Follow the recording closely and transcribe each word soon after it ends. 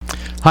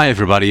Hi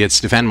everybody, it's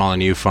Stefan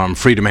Molyneux from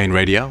Free Domain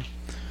Radio.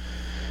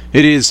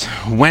 It is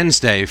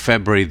Wednesday,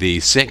 February the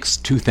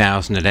 6th,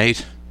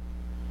 2008,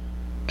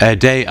 a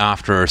day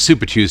after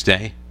Super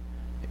Tuesday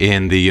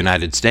in the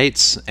United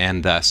States,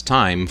 and thus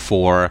time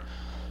for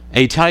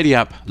a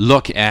tidy-up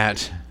look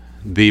at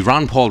the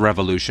Ron Paul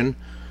revolution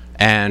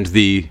and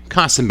the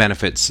costs and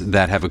benefits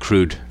that have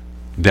accrued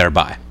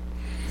thereby.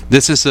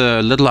 This is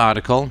a little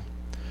article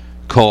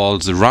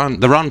called The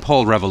Ron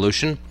Paul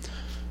Revolution,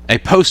 a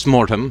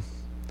Postmortem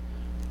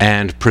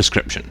and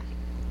Prescription.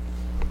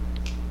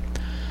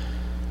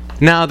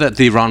 Now that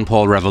the Ron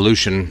Paul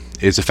revolution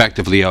is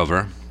effectively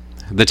over,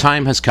 the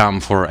time has come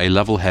for a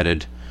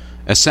level-headed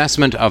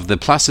assessment of the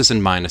pluses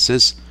and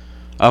minuses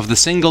of the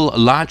single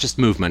largest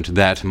movement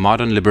that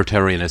modern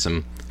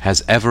libertarianism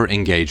has ever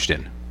engaged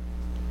in.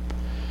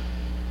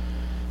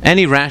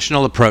 Any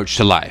rational approach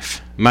to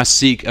life must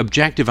seek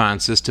objective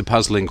answers to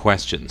puzzling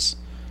questions.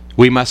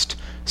 We must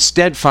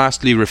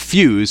steadfastly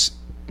refuse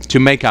to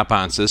make up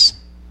answers,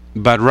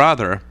 but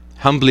rather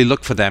humbly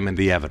look for them in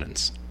the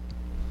evidence.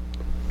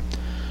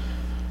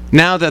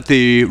 Now that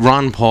the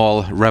Ron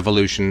Paul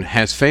revolution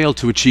has failed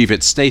to achieve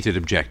its stated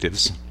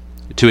objectives,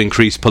 to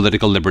increase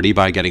political liberty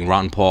by getting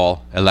Ron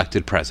Paul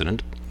elected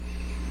president,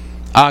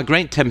 our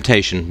great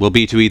temptation will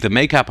be to either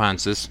make up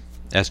answers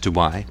as to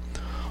why,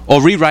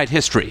 or rewrite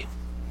history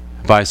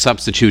by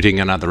substituting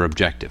another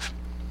objective.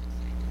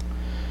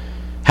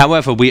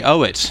 However, we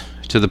owe it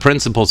to the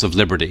principles of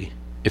liberty,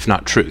 if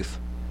not truth,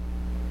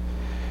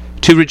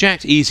 to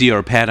reject easy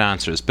or pat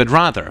answers, but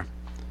rather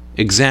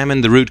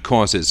examine the root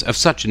causes of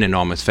such an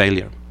enormous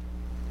failure,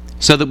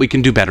 so that we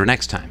can do better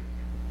next time.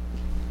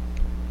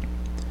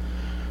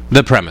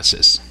 The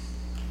premises.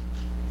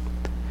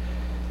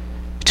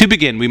 To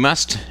begin, we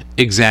must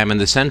examine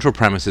the central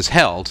premises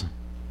held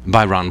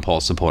by Ron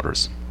Paul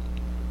supporters.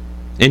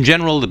 In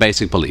general, the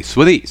basic beliefs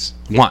were these.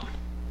 1.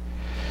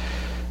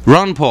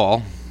 Ron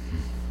Paul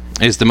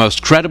is the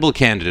most credible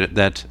candidate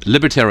that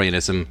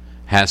libertarianism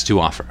has to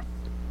offer.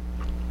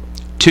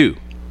 2.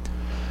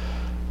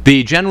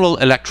 The general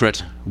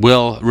electorate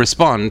will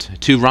respond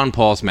to Ron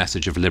Paul's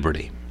message of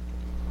liberty.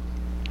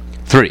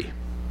 3.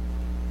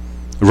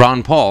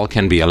 Ron Paul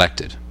can be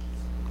elected.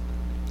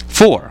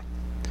 4.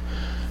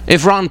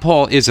 If Ron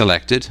Paul is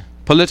elected,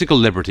 political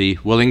liberty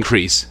will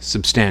increase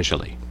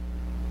substantially.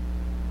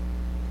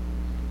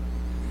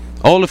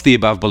 All of the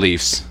above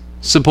beliefs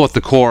support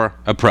the core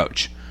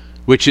approach,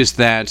 which is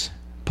that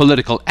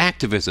political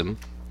activism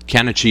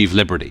can achieve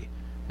liberty.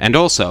 And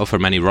also, for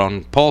many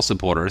Ron Paul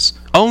supporters,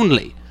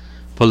 only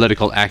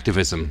political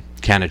activism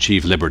can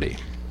achieve liberty.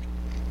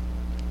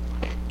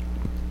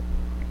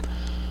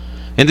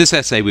 In this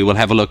essay, we will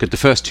have a look at the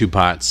first two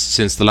parts,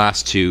 since the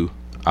last two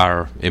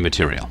are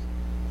immaterial.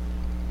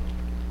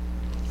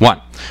 1.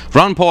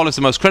 Ron Paul is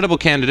the most credible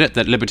candidate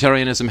that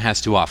libertarianism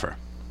has to offer.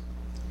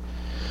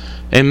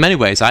 In many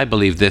ways, I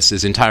believe this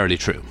is entirely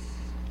true.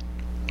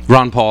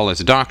 Ron Paul is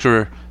a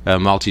doctor, a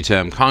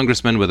multi-term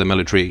congressman with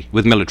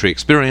military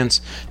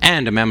experience,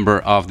 and a member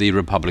of the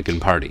Republican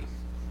Party.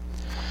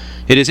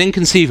 It is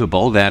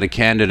inconceivable that a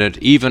candidate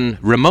even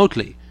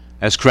remotely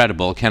as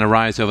credible can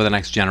arise over the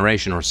next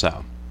generation or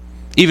so.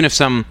 Even if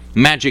some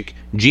magic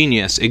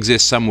genius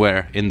exists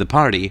somewhere in the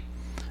party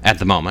at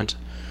the moment,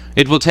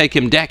 it will take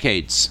him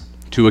decades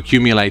to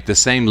accumulate the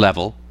same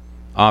level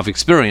of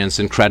experience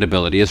and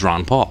credibility as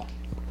Ron Paul.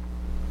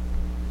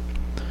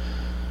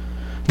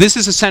 This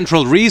is a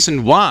central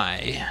reason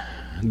why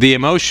the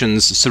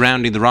emotions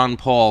surrounding the Ron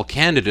Paul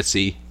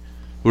candidacy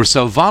were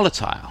so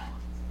volatile.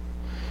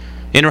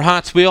 In our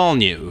hearts, we all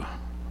knew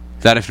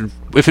that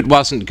if it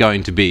wasn't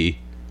going to be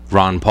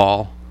Ron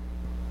Paul,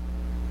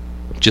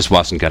 it just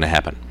wasn't going to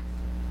happen.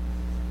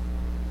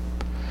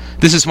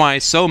 This is why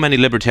so many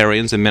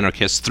libertarians and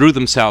minarchists threw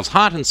themselves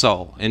heart and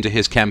soul into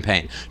his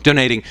campaign,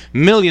 donating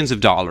millions of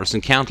dollars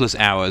and countless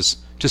hours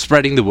to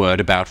spreading the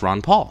word about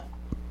Ron Paul.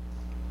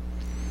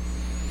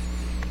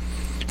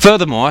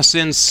 Furthermore,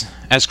 since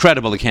as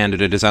credible a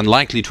candidate is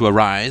unlikely to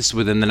arise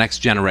within the next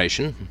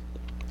generation,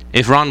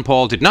 if Ron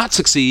Paul did not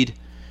succeed,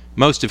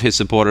 most of his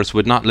supporters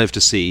would not live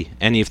to see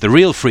any of the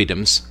real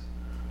freedoms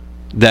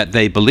that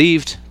they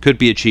believed could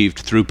be achieved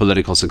through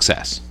political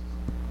success.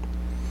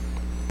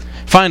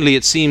 Finally,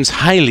 it seems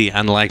highly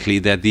unlikely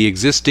that the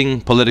existing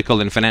political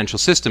and financial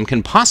system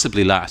can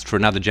possibly last for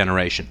another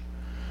generation.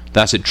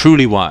 Thus, it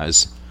truly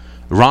was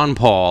Ron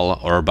Paul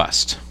or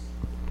bust.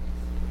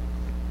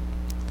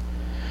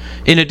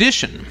 In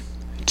addition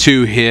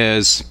to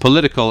his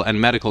political and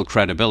medical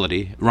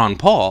credibility, Ron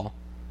Paul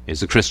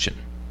is a Christian,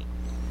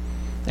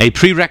 a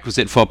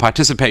prerequisite for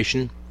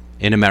participation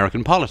in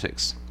American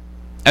politics,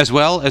 as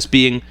well as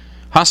being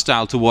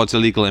hostile towards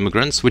illegal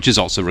immigrants, which is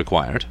also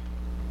required.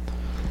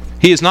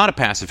 He is not a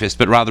pacifist,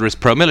 but rather is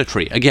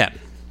pro-military, again,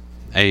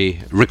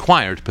 a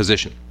required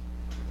position.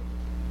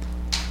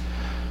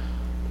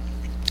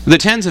 The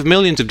tens of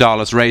millions of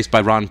dollars raised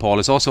by Ron Paul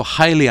is also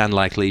highly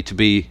unlikely to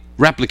be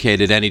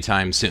replicated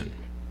anytime soon.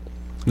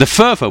 The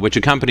fervor which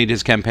accompanied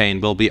his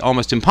campaign will be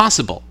almost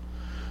impossible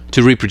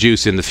to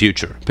reproduce in the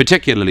future,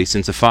 particularly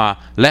since a far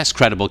less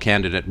credible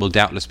candidate will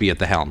doubtless be at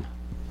the helm.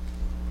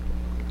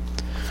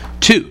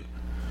 2.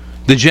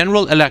 The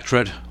general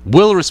electorate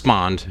will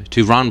respond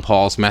to Ron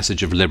Paul's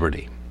message of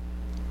liberty.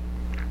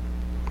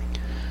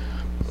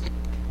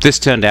 This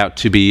turned out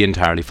to be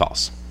entirely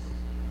false.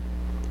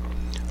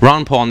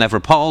 Ron Paul never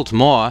polled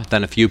more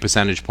than a few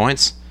percentage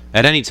points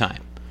at any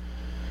time,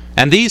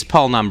 and these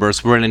poll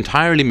numbers were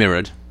entirely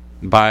mirrored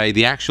by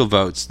the actual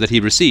votes that he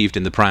received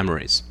in the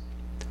primaries.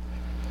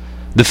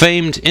 The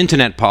famed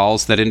internet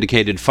polls that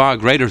indicated far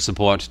greater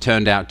support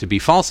turned out to be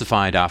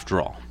falsified after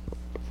all.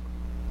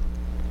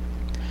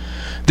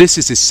 This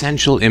is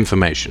essential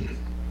information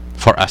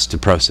for us to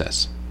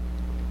process.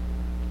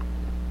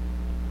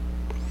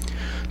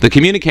 The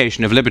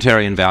communication of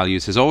libertarian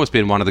values has always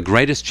been one of the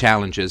greatest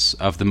challenges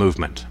of the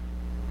movement.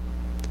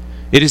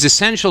 It is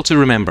essential to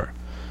remember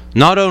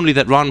not only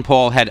that Ron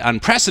Paul had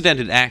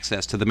unprecedented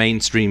access to the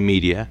mainstream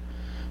media,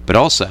 but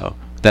also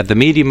that the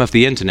medium of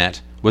the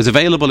internet was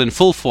available in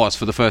full force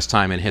for the first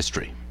time in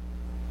history.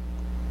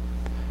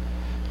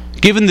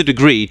 Given the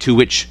degree to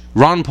which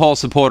Ron Paul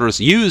supporters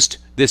used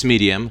this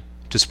medium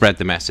to spread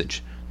the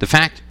message, the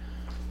fact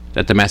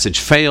that the message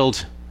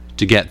failed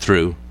to get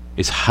through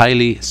is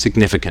highly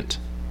significant.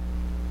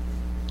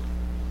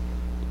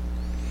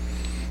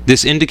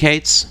 This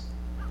indicates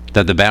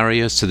that the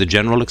barriers to the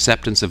general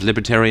acceptance of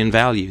libertarian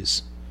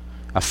values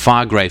are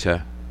far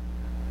greater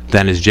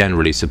than is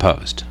generally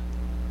supposed.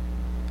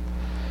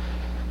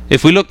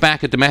 If we look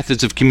back at the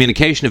methods of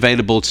communication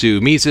available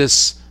to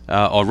Mises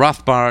or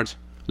Rothbard,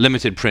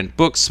 limited print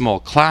books, small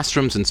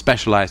classrooms, and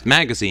specialized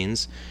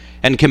magazines,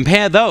 and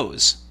compare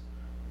those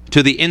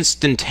to the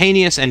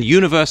instantaneous and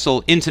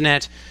universal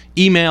internet,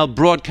 email,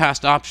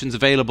 broadcast options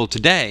available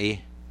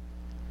today,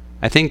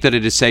 I think that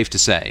it is safe to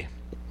say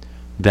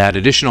that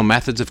additional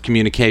methods of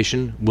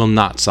communication will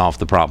not solve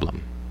the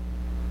problem.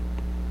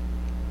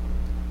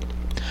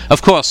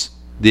 Of course,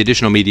 the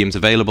additional mediums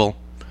available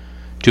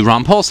to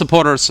Ron Paul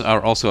supporters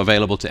are also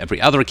available to every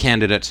other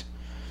candidate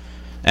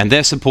and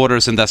their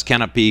supporters, and thus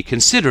cannot be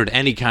considered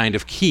any kind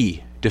of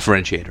key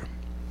differentiator.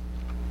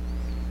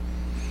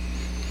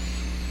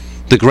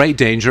 The great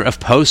danger of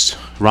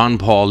post-Ron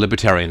Paul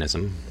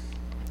libertarianism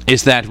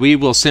is that we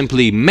will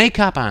simply make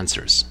up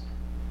answers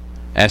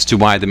as to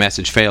why the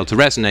message failed to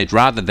resonate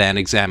rather than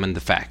examine the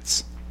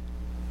facts.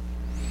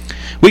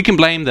 We can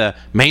blame the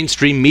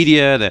mainstream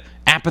media, the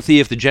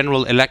apathy of the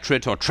general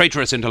electorate, or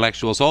traitorous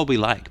intellectuals all we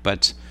like,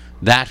 but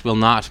that will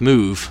not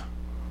move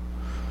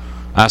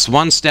us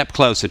one step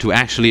closer to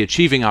actually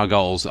achieving our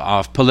goals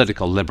of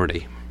political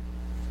liberty.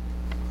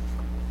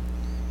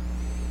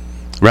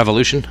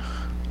 Revolution?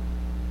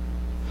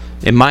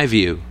 In my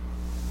view,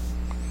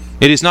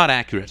 it is not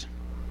accurate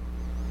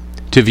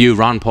to view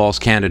Ron Paul's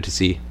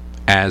candidacy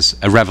as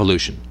a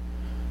revolution,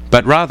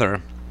 but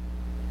rather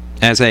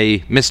as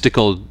a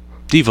mystical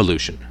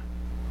devolution.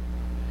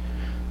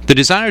 The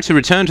desire to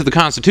return to the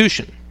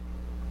Constitution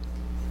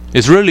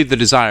is really the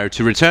desire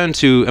to return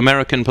to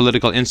American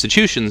political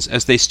institutions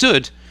as they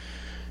stood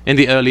in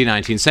the early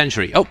 19th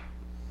century. Oh,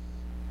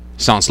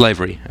 sans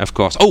slavery, of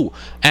course. Oh,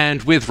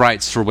 and with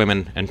rights for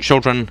women and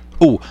children.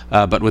 Oh,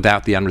 but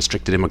without the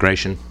unrestricted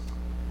immigration.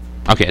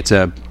 Okay, it's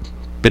a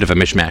bit of a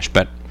mishmash,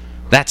 but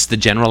that's the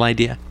general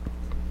idea.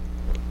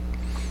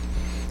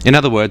 In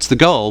other words, the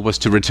goal was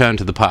to return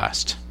to the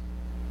past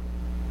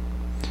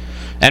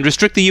and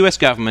restrict the U.S.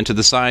 government to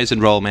the size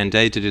and role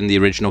mandated in the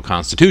original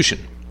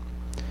Constitution.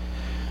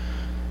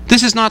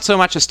 This is not so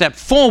much a step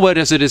forward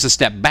as it is a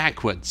step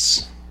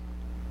backwards,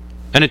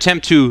 an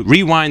attempt to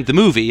rewind the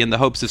movie in the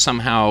hopes of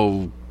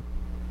somehow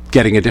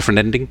getting a different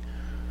ending.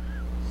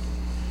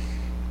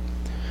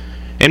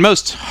 In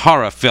most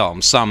horror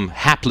films, some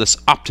hapless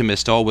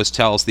optimist always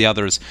tells the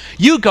others,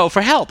 "You go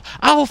for help,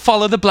 I'll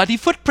follow the bloody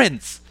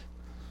footprints."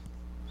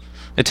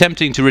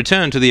 Attempting to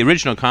return to the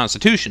original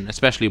Constitution,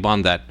 especially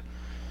one that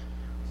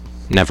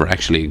never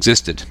actually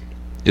existed,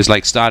 is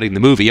like starting the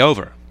movie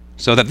over,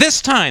 so that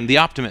this time the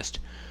optimist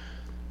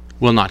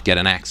will not get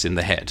an axe in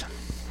the head.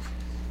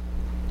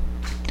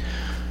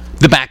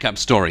 The backup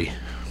story.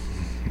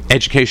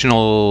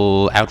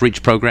 Educational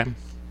outreach program.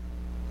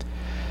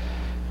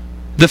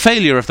 The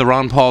failure of the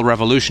Ron Paul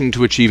revolution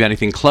to achieve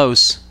anything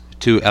close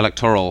to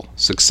electoral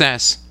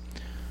success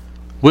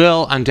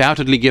will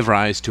undoubtedly give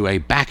rise to a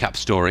backup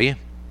story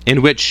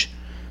in which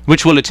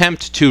will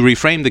attempt to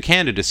reframe the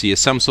candidacy as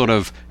some sort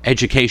of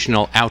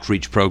educational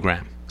outreach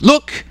program.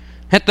 Look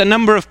at the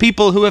number of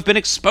people who have been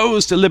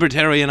exposed to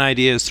libertarian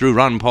ideas through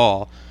Ron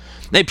Paul.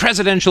 A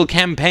presidential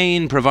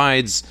campaign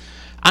provides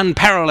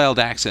unparalleled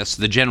access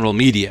to the general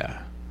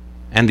media,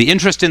 and the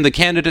interest in the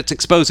candidates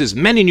exposes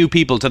many new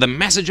people to the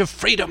message of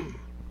freedom.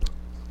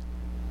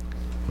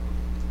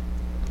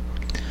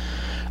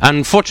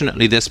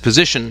 Unfortunately, this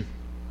position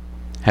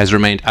has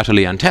remained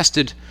utterly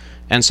untested,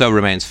 and so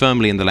remains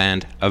firmly in the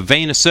land of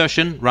vain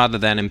assertion rather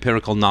than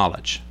empirical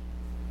knowledge.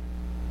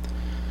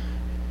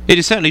 It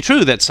is certainly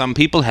true that some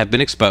people have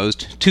been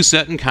exposed to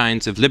certain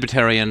kinds of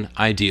libertarian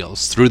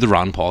ideals through the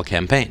Ron Paul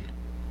campaign.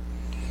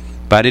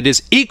 But it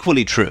is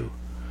equally true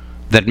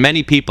that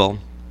many people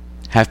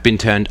have been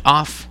turned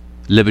off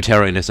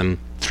libertarianism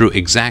through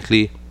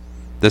exactly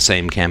the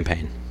same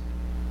campaign.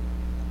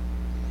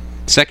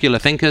 Secular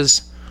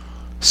thinkers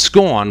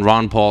scorn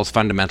Ron Paul's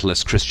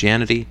fundamentalist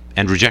Christianity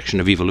and rejection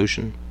of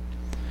evolution.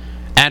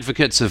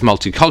 Advocates of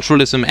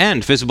multiculturalism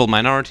and visible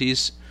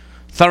minorities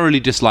thoroughly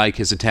dislike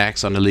his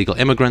attacks on illegal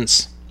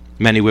immigrants.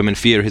 Many women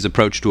fear his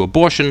approach to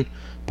abortion.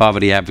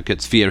 Poverty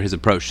advocates fear his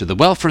approach to the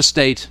welfare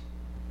state,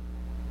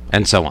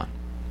 and so on.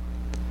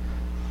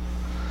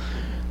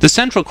 The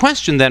central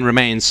question then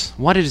remains,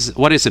 what is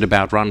it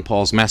about Ron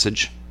Paul's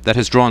message that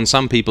has drawn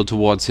some people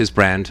towards his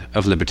brand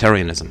of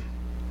libertarianism?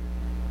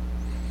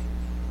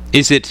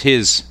 Is it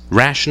his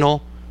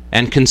rational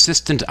and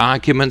consistent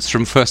arguments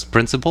from first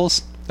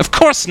principles? Of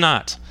course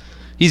not.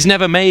 He's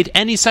never made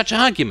any such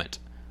argument.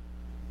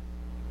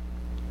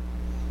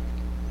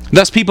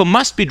 Thus, people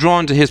must be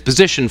drawn to his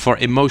position for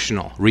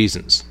emotional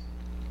reasons.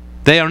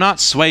 They are not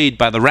swayed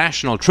by the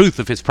rational truth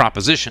of his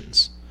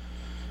propositions,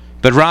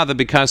 but rather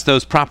because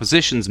those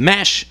propositions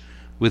mesh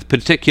with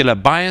particular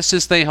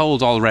biases they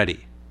hold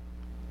already,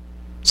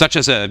 such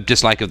as a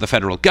dislike of the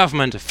federal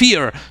government, a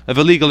fear of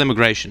illegal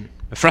immigration,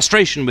 a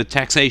frustration with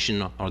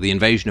taxation or the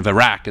invasion of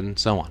Iraq, and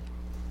so on.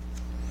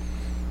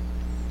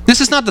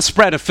 This is not the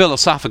spread of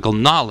philosophical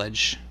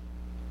knowledge,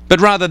 but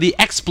rather the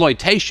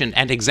exploitation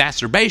and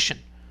exacerbation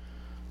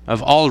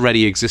of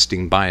already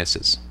existing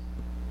biases.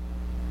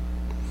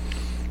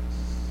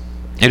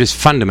 It is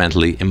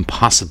fundamentally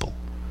impossible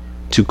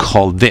to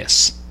call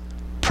this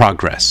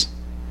progress.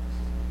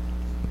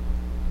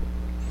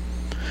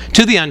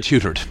 To the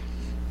untutored,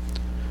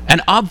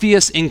 an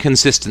obvious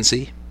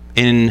inconsistency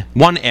in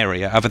one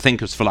area of a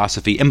thinker's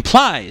philosophy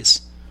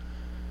implies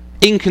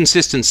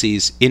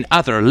inconsistencies in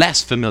other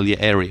less familiar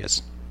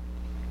areas.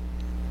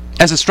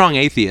 As a strong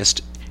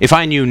atheist, if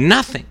I knew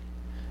nothing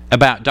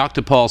about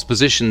Dr. Paul's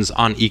positions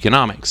on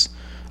economics,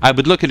 I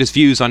would look at his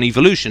views on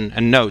evolution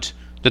and note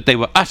that they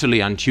were utterly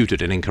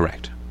untutored and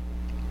incorrect.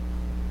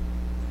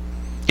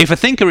 If a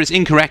thinker is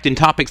incorrect in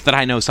topics that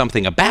I know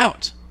something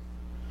about,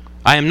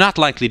 I am not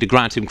likely to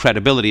grant him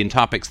credibility in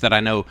topics that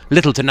I know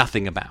little to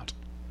nothing about.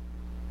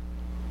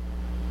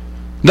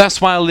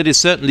 Thus, while it is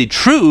certainly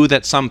true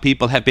that some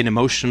people have been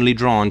emotionally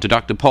drawn to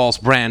Dr. Paul's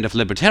brand of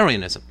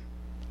libertarianism,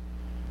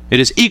 it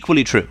is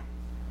equally true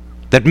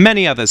that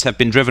many others have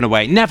been driven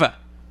away, never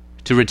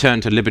to return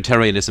to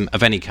libertarianism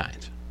of any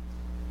kind.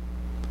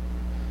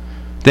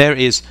 There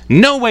is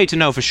no way to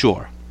know for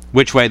sure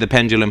which way the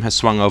pendulum has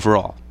swung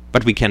overall,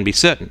 but we can be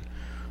certain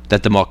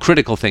that the more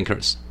critical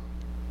thinkers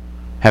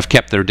have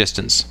kept their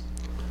distance,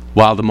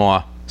 while the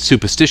more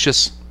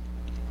superstitious,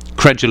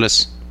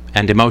 credulous,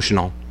 and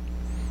emotional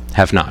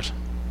have not.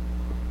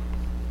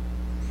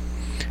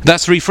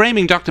 Thus,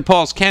 reframing Dr.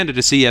 Paul's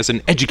candidacy as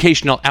an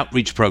educational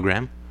outreach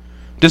program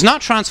does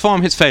not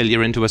transform his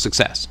failure into a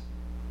success.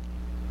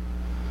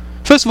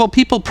 First of all,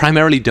 people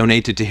primarily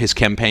donated to his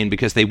campaign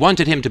because they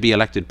wanted him to be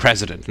elected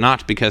president,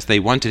 not because they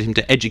wanted him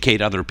to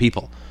educate other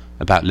people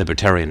about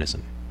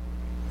libertarianism.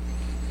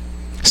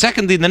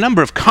 Secondly, the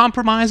number of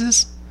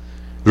compromises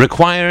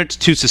required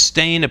to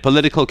sustain a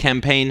political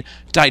campaign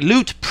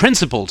dilute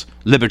principled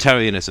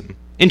libertarianism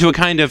into a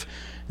kind of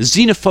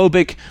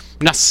xenophobic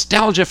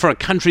nostalgia for a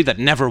country that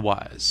never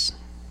was.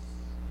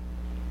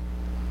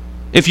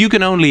 If you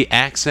can only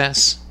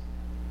access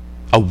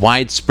a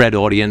widespread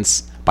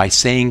audience by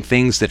saying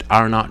things that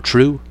are not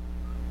true,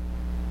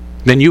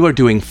 then you are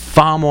doing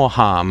far more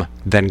harm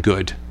than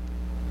good.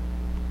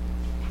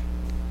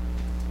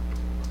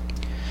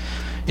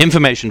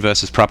 Information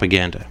versus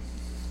propaganda.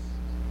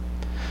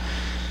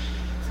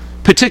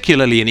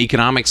 Particularly in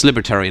economics,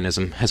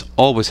 libertarianism has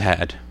always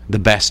had the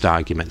best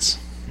arguments.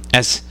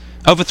 As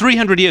over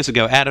 300 years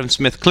ago, Adam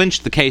Smith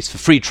clinched the case for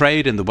free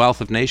trade and the wealth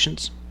of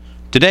nations,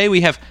 today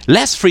we have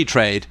less free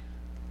trade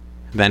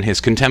than his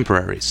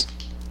contemporaries.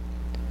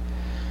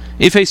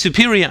 If a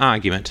superior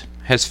argument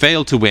has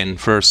failed to win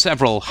for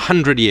several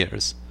hundred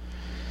years,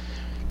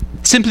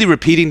 simply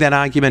repeating that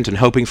argument and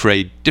hoping for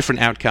a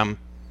different outcome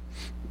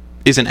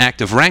is an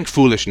act of rank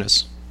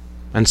foolishness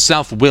and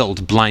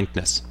self-willed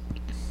blindness.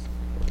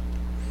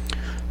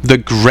 The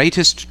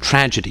greatest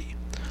tragedy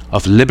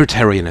of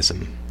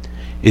libertarianism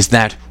is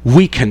that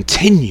we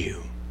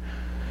continue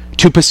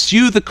to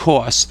pursue the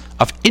course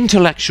of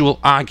intellectual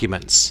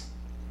arguments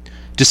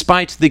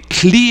despite the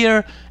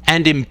clear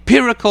and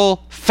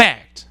empirical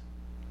fact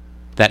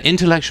that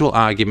intellectual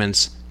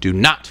arguments do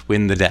not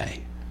win the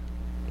day.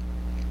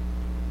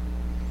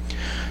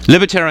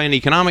 Libertarian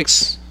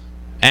economics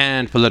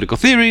and political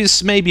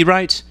theories may be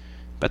right,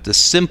 but the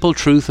simple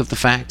truth of the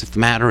fact of the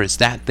matter is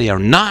that they are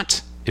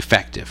not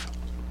effective.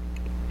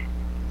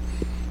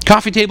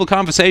 Coffee table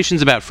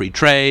conversations about free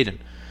trade and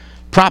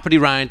property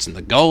rights and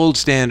the gold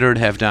standard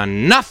have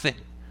done nothing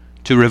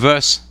to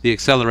reverse the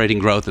accelerating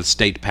growth of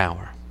state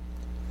power.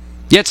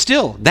 Yet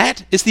still,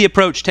 that is the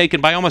approach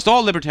taken by almost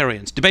all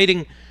libertarians,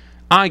 debating,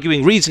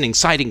 arguing, reasoning,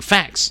 citing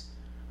facts.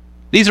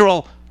 These are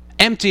all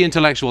empty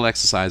intellectual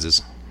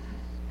exercises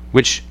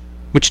which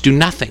do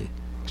nothing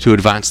to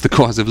advance the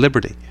cause of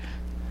liberty.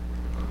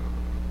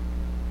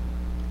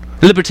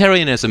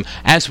 Libertarianism,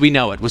 as we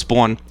know it, was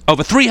born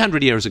over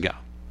 300 years ago,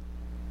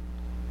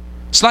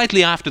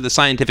 slightly after the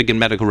scientific and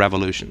medical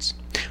revolutions.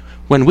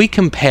 When we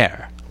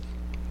compare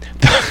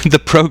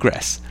the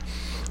progress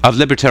of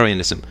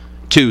libertarianism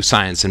to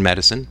science and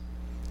medicine,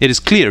 it is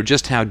clear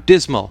just how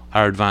dismal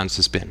our advance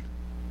has been.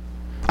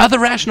 Other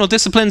rational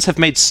disciplines have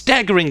made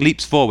staggering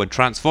leaps forward,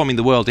 transforming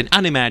the world in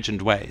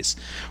unimagined ways,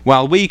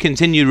 while we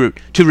continue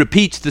to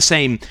repeat the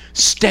same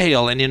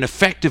stale and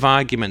ineffective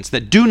arguments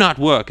that do not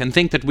work and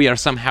think that we are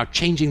somehow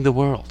changing the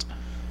world.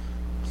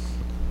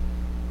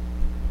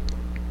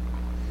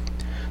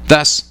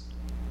 Thus,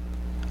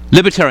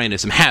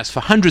 libertarianism has, for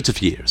hundreds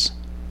of years,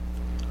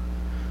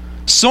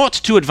 sought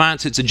to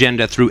advance its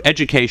agenda through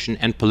education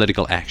and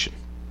political action.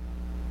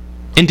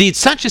 Indeed,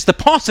 such is the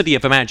paucity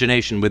of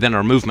imagination within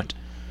our movement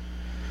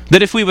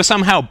that if we were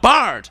somehow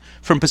barred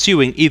from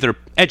pursuing either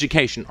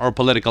education or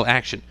political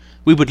action,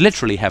 we would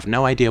literally have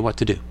no idea what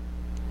to do.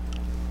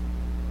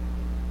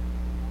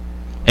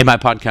 In my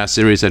podcast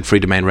series at Free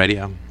Domain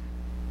Radio,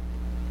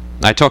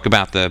 I talk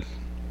about the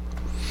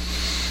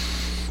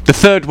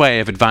third way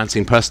of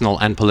advancing personal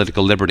and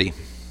political liberty.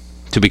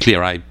 To be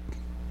clear, I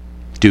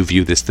do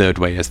view this third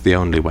way as the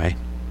only way.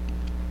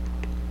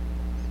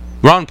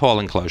 Ron Paul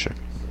enclosure.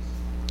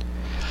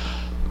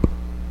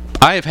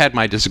 I have had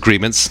my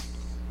disagreements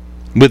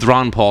with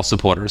Ron Paul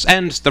supporters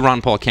and the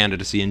Ron Paul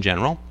candidacy in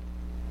general,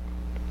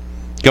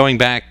 going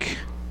back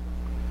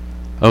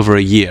over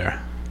a year.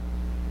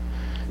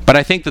 But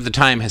I think that the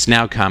time has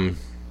now come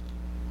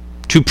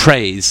to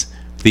praise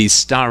these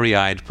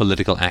starry-eyed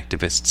political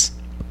activists.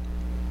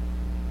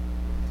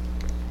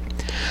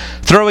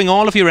 Throwing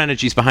all of your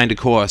energies behind a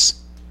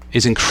cause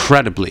is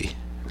incredibly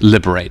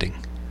liberating.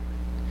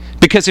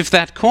 Because if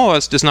that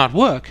cause does not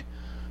work,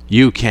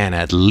 you can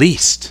at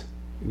least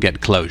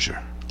get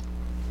closure.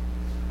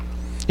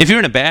 If you're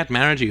in a bad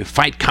marriage, you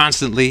fight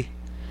constantly,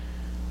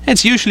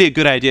 it's usually a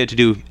good idea to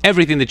do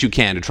everything that you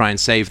can to try and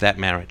save that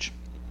marriage.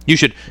 You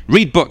should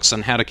read books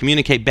on how to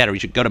communicate better. You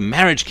should go to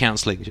marriage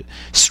counseling. You should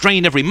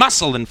strain every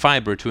muscle and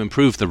fiber to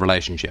improve the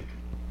relationship.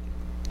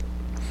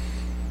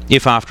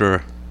 If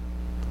after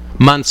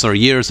months or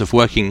years of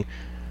working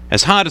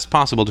as hard as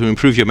possible to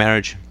improve your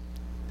marriage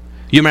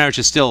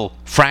is still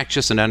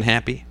fractious and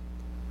unhappy,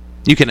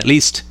 you can at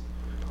least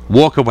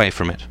walk away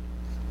from it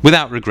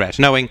without regret,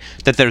 knowing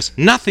that there's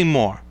nothing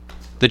more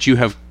that you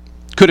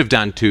could have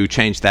done to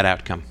change that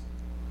outcome.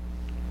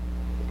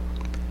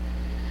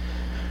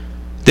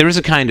 There is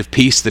a kind of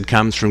peace that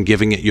comes from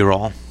giving it your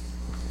all,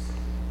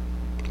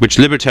 which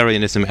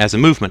libertarianism as a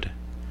movement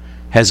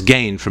has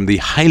gained from the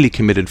highly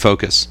committed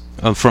focus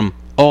from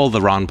all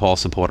the Ron Paul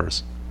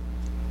supporters.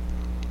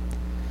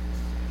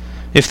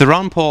 If the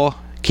Ron Paul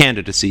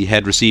candidacy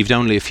had received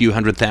only a few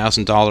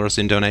 $100,000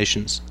 in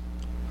donations,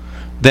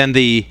 then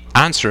the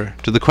answer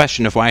to the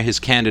question of why his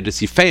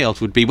candidacy failed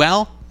would be,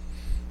 well,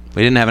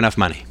 we didn't have enough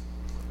money.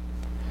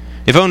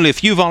 If only a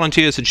few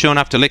volunteers had shown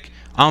up to lick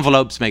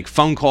envelopes, make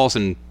phone calls,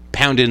 and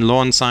pound in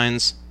lawn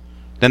signs,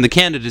 then the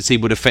candidacy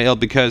would have failed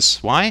because,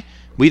 why?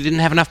 We didn't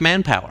have enough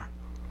manpower.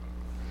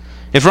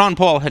 If Ron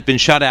Paul had been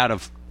shut out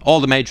of all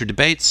the major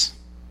debates,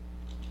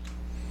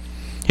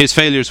 his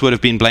failures would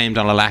have been blamed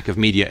on a lack of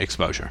media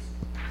exposure.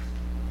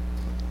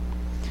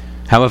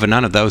 However,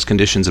 none of those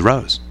conditions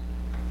arose.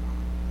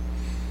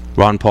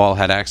 Ron Paul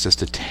had access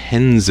to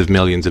tens of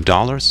millions of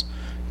dollars,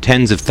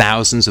 tens of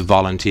thousands of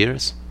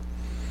volunteers,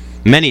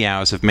 many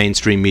hours of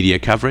mainstream media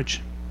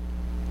coverage,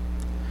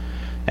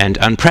 and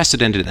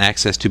unprecedented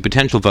access to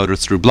potential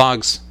voters through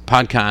blogs,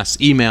 podcasts,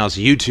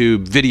 emails,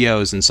 YouTube,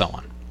 videos, and so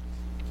on.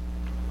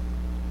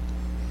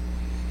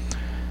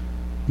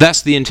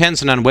 Thus, the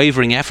intense and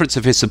unwavering efforts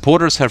of his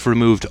supporters have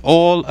removed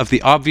all of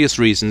the obvious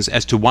reasons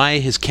as to why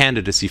his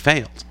candidacy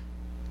failed.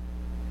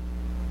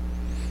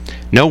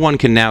 No one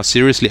can now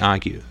seriously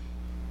argue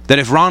that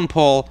if Ron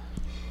Paul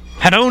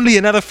had only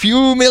another few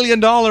 $1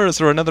 million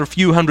or another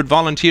few hundred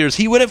volunteers,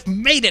 he would have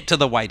made it to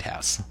the White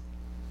House.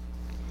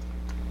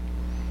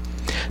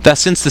 Thus,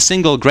 since the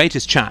single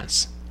greatest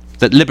chance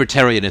that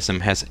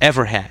libertarianism has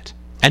ever had,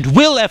 and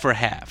will ever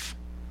have,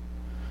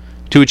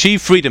 to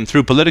achieve freedom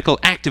through political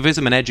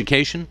activism and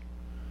education,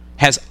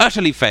 has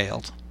utterly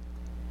failed,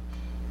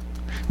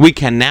 we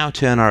can now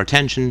turn our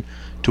attention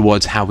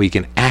towards how we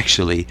can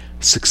actually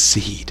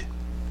succeed.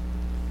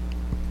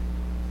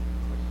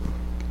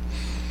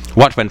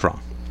 What went wrong?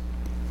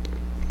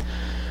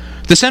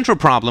 The central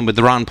problem with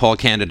the Ron Paul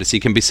candidacy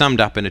can be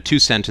summed up in a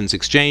two-sentence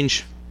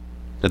exchange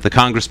that the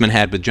congressman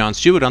had with Jon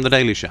Stewart on The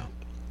Daily Show.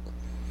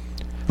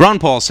 Ron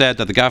Paul said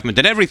that the government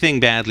did everything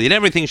badly and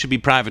everything should be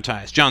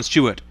privatized. Jon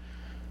Stewart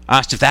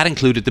asked if that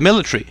included the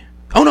military.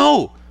 "Oh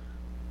no!"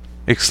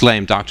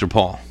 exclaimed Dr.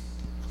 Paul.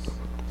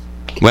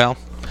 Well,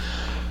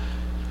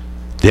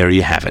 there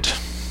you have it,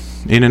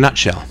 in a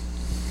nutshell.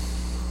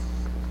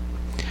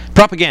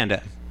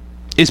 Propaganda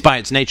is by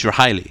its nature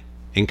highly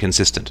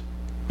inconsistent.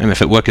 And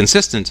if it were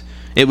consistent,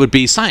 it would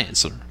be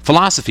science or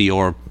philosophy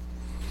or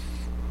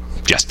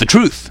just the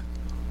truth.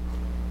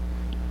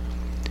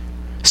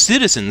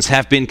 Citizens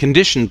have been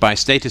conditioned by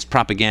statist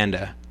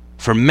propaganda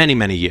for many,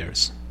 many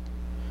years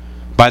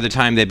by the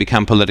time they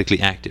become politically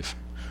active.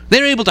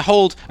 They're able to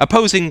hold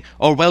opposing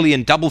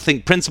Orwellian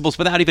doublethink principles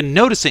without even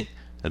noticing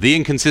the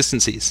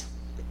inconsistencies.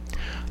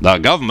 The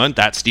government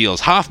that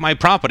steals half my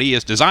property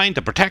is designed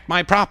to protect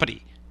my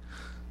property.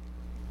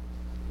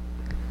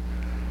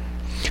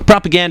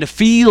 Propaganda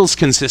feels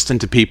consistent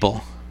to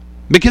people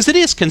because it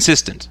is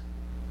consistent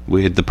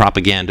with the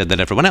propaganda that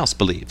everyone else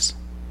believes.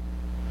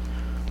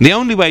 The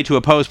only way to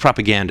oppose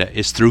propaganda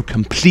is through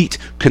complete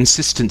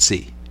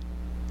consistency.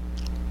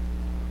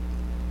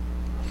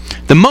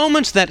 The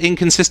moment that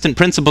inconsistent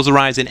principles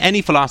arise in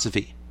any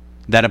philosophy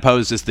that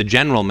opposes the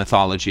general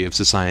mythology of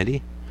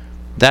society,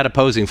 that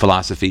opposing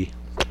philosophy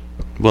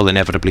will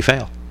inevitably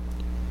fail.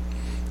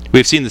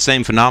 We've seen the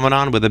same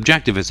phenomenon with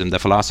objectivism, the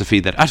philosophy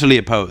that utterly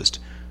opposed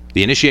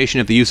the initiation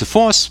of the use of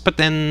force, but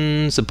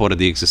then supported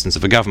the existence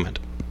of a government.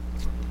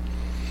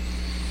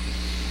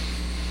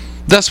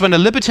 Thus, when a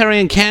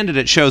libertarian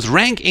candidate shows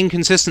rank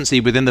inconsistency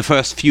within the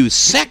first few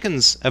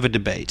seconds of a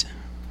debate,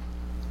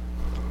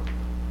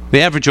 the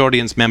average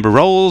audience member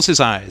rolls his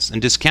eyes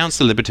and discounts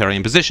the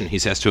libertarian position. He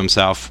says to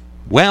himself,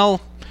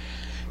 well,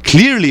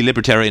 clearly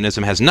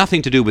libertarianism has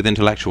nothing to do with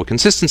intellectual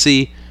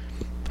consistency,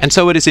 and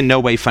so it is in no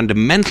way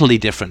fundamentally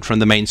different from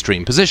the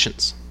mainstream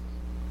positions.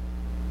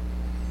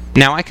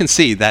 Now, I can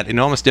see that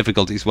enormous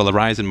difficulties will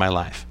arise in my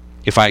life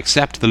if I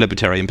accept the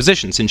libertarian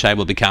position, since I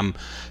will become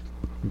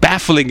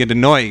baffling and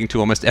annoying to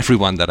almost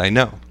everyone that I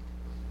know.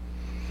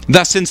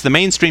 Thus, since the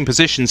mainstream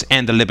positions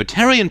and the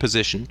libertarian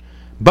position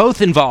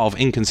both involve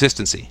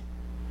inconsistency,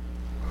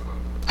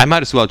 I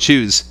might as well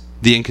choose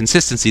the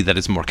inconsistency that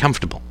is more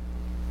comfortable.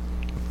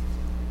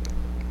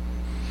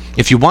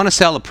 If you want to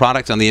sell a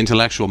product on the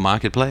intellectual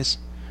marketplace,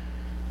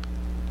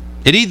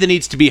 it either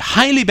needs to be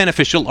highly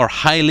beneficial or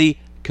highly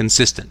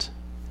consistent.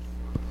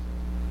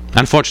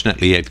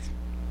 Unfortunately,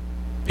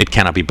 it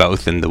cannot be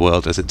both in the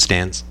world as it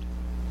stands.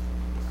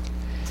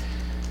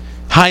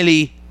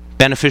 Highly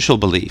beneficial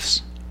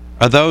beliefs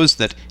are those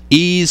that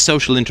ease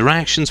social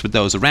interactions with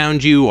those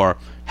around you or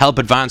help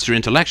advance your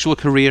intellectual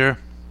career.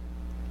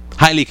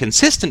 Highly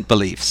consistent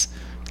beliefs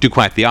do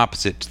quite the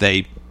opposite.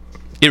 They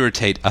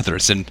irritate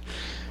others and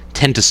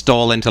tend to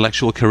stall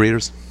intellectual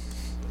careers.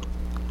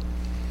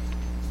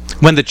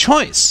 When the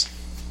choice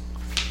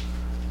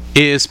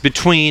is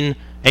between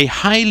a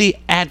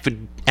highly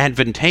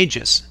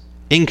advantageous,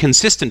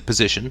 inconsistent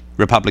position,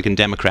 Republican,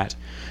 Democrat,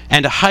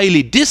 and a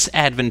highly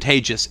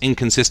disadvantageous,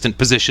 inconsistent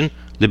position,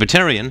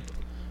 Libertarian,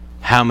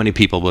 how many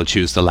people will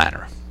choose the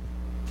latter?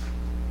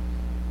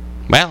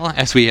 Well,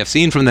 as we have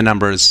seen from the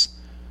numbers,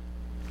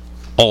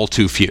 all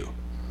too few.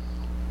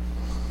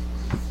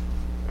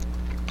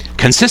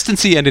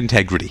 Consistency and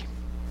integrity.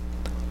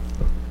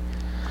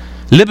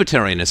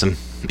 Libertarianism,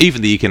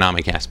 even the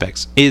economic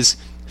aspects, is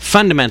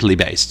fundamentally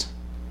based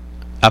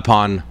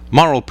upon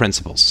moral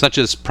principles such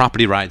as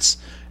property rights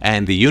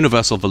and the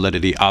universal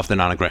validity of the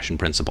non-aggression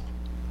principle.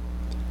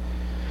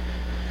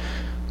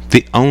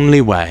 The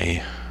only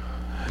way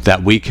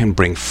that we can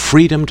bring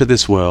freedom to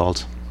this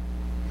world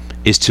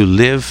is to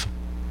live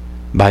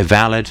by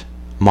valid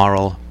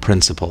moral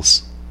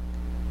principles.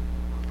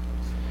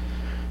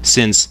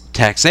 Since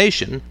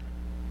taxation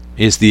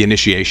is the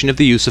initiation of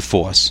the use of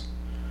force,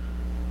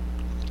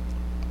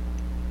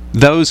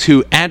 those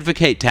who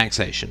advocate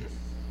taxation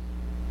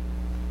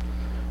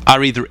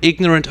are either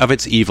ignorant of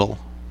its evil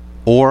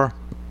or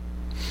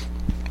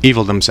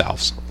evil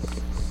themselves.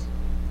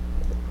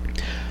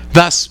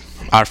 Thus,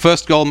 our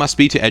first goal must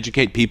be to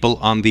educate people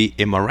on the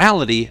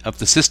immorality of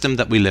the system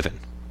that we live in.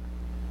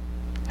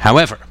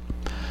 However,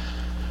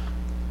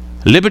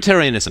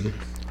 libertarianism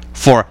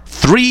for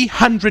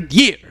 300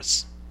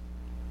 years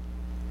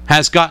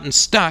has gotten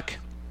stuck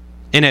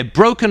in a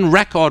broken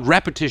record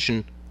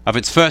repetition of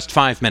its first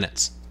 5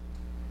 minutes.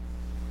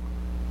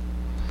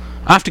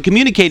 After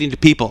communicating to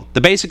people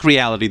the basic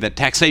reality that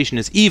taxation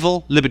is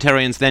evil,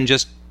 libertarians then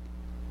just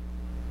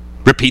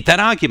repeat that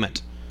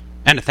argument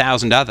and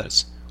 1,000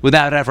 others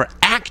without ever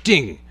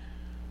acting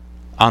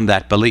on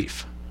that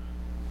belief.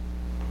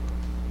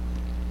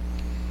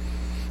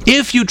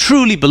 If you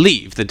truly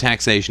believe that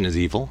taxation is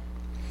evil,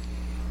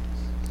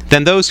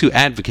 then those who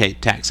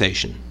advocate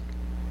taxation,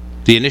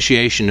 the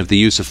initiation of the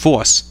use of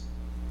force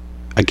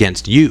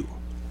against you,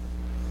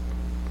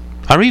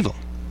 are evil.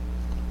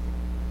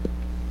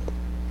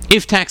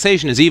 If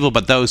taxation is evil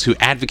but those who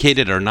advocate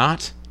it are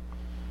not,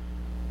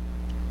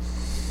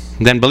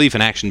 then belief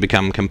and action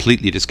become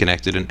completely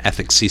disconnected and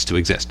ethics cease to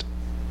exist.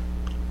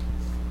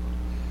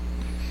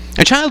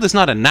 A child is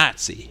not a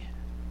Nazi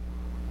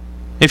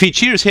if he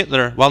cheers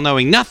Hitler while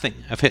knowing nothing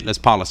of Hitler's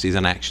policies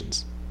and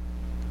actions.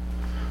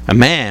 A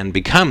man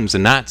becomes a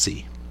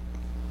Nazi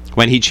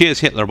when he cheers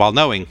Hitler while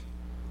knowing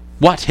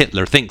what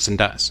Hitler thinks and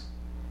does.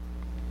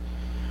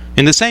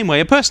 In the same way,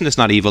 a person is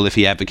not evil if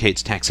he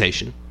advocates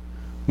taxation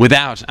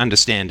without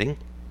understanding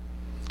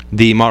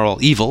the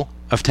moral evil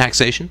of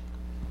taxation.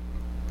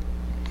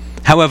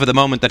 However, the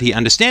moment that he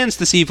understands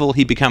this evil,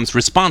 he becomes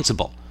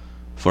responsible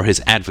for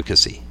his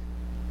advocacy.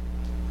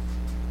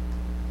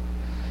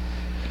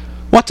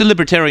 What do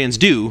libertarians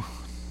do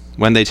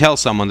when they tell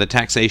someone that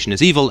taxation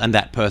is evil and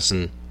that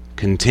person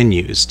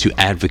continues to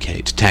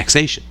advocate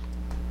taxation.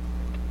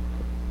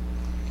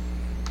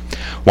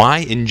 Why,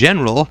 in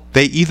general,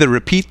 they either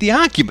repeat the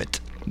argument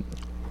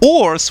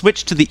or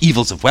switch to the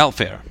evils of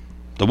welfare,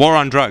 the war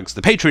on drugs,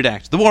 the Patriot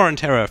Act, the war on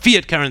terror,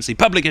 fiat currency,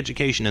 public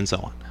education, and so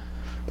on.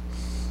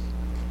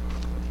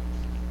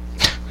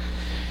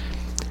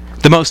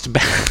 The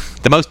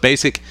most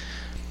basic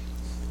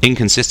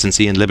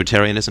inconsistency in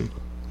libertarianism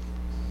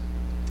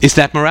is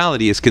that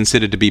morality is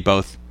considered to be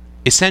both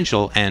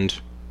essential and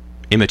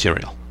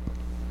immaterial.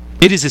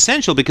 It is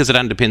essential because it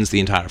underpins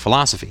the entire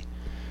philosophy.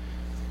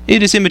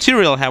 It is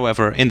immaterial,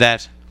 however, in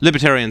that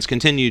libertarians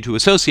continue to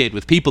associate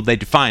with people they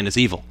define as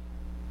evil.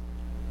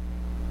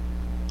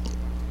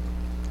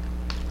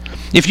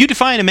 If you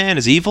define a man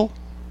as evil,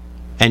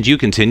 and you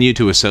continue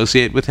to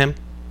associate with him,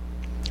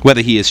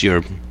 whether he is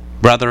your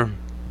brother,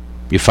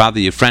 your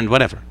father, your friend,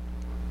 whatever,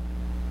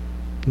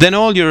 then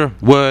all your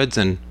words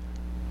and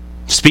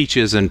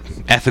speeches and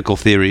ethical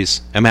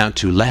theories amount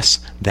to less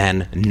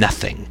than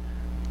nothing.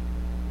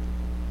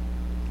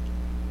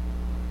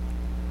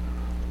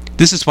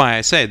 This is why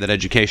I say that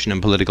education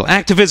and political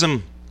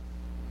activism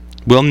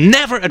will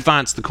never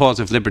advance the cause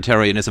of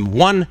libertarianism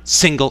one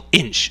single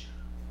inch.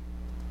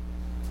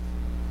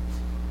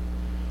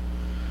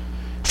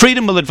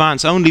 Freedom will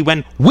advance only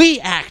when we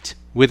act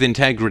with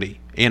integrity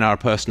in our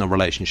personal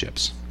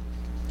relationships,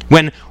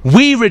 when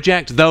we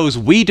reject those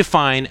we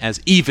define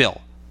as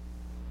evil.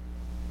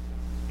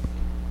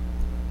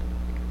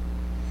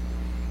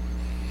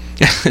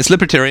 As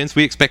libertarians,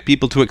 we expect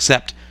people to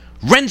accept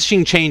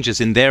wrenching changes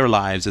in their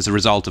lives as a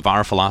result of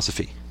our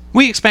philosophy.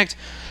 We expect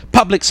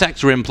public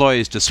sector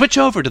employees to switch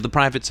over to the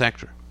private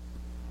sector.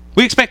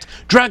 We expect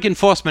drug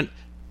enforcement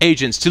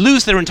agents to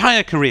lose their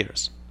entire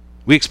careers.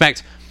 We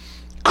expect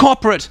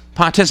corporate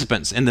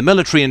participants in the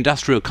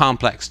military-industrial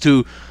complex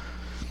to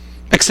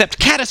accept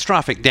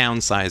catastrophic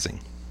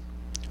downsizing.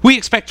 We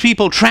expect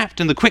people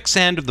trapped in the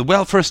quicksand of the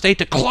welfare state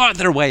to claw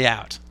their way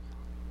out.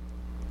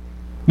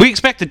 We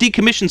expect a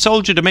decommissioned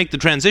soldier to make the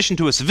transition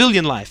to a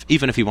civilian life,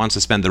 even if he wants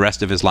to spend the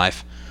rest of his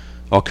life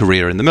or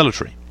career in the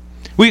military.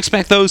 We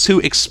expect those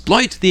who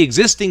exploit the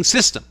existing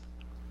system,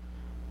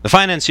 the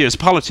financiers,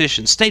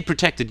 politicians,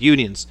 state-protected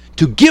unions,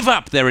 to give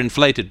up their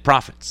inflated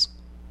profits.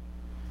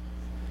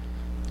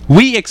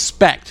 We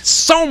expect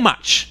so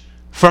much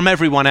from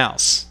everyone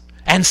else,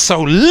 and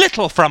so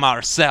little from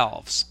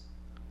ourselves.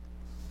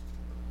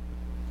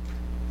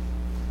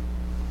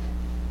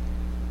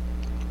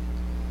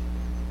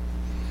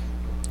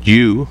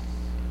 You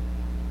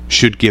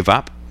should give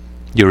up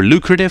your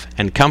lucrative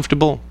and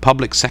comfortable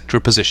public sector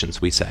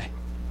positions, we say.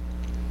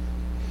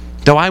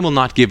 Though I will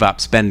not give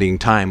up spending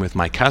time with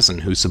my cousin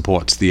who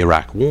supports the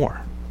Iraq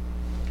War.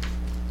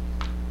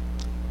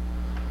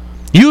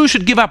 You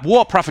should give up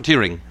war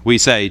profiteering, we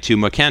say to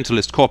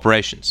mercantilist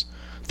corporations,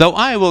 though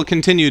I will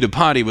continue to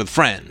party with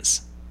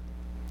friends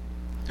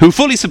who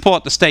fully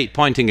support the state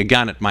pointing a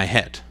gun at my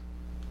head.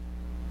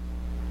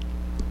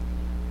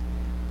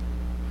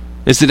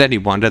 Is it any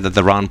wonder that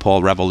the Ron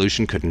Paul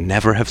revolution could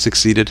never have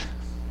succeeded?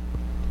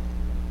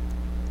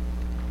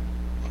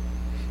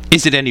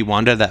 Is it any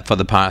wonder that for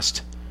the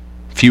past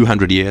few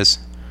hundred years,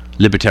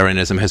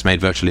 libertarianism has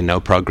made virtually no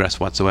progress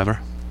whatsoever?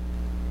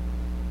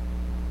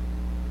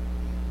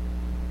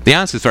 The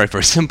answer is very,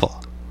 very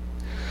simple.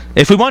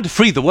 If we want to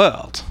free the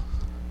world,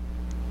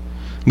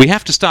 we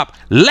have to stop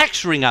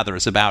lecturing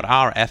others about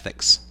our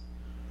ethics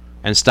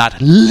and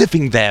start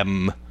living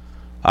them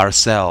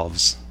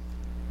ourselves.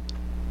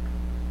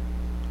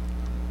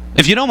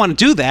 If you don't want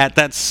to do that,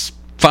 that's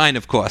fine,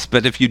 of course.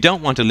 But if you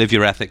don't want to live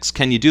your ethics,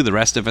 can you do the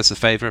rest of us a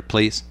favor,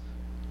 please?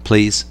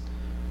 Please?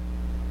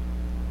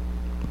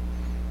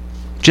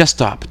 Just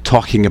stop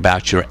talking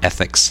about your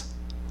ethics,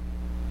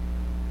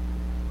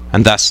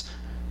 and thus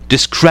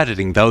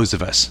discrediting those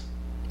of us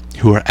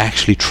who are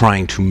actually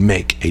trying to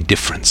make a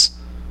difference.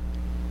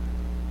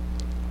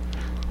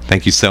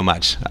 Thank you so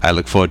much. I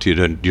look forward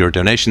to your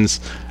donations.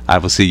 I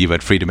will see you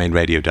at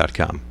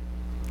freedomainradio.com.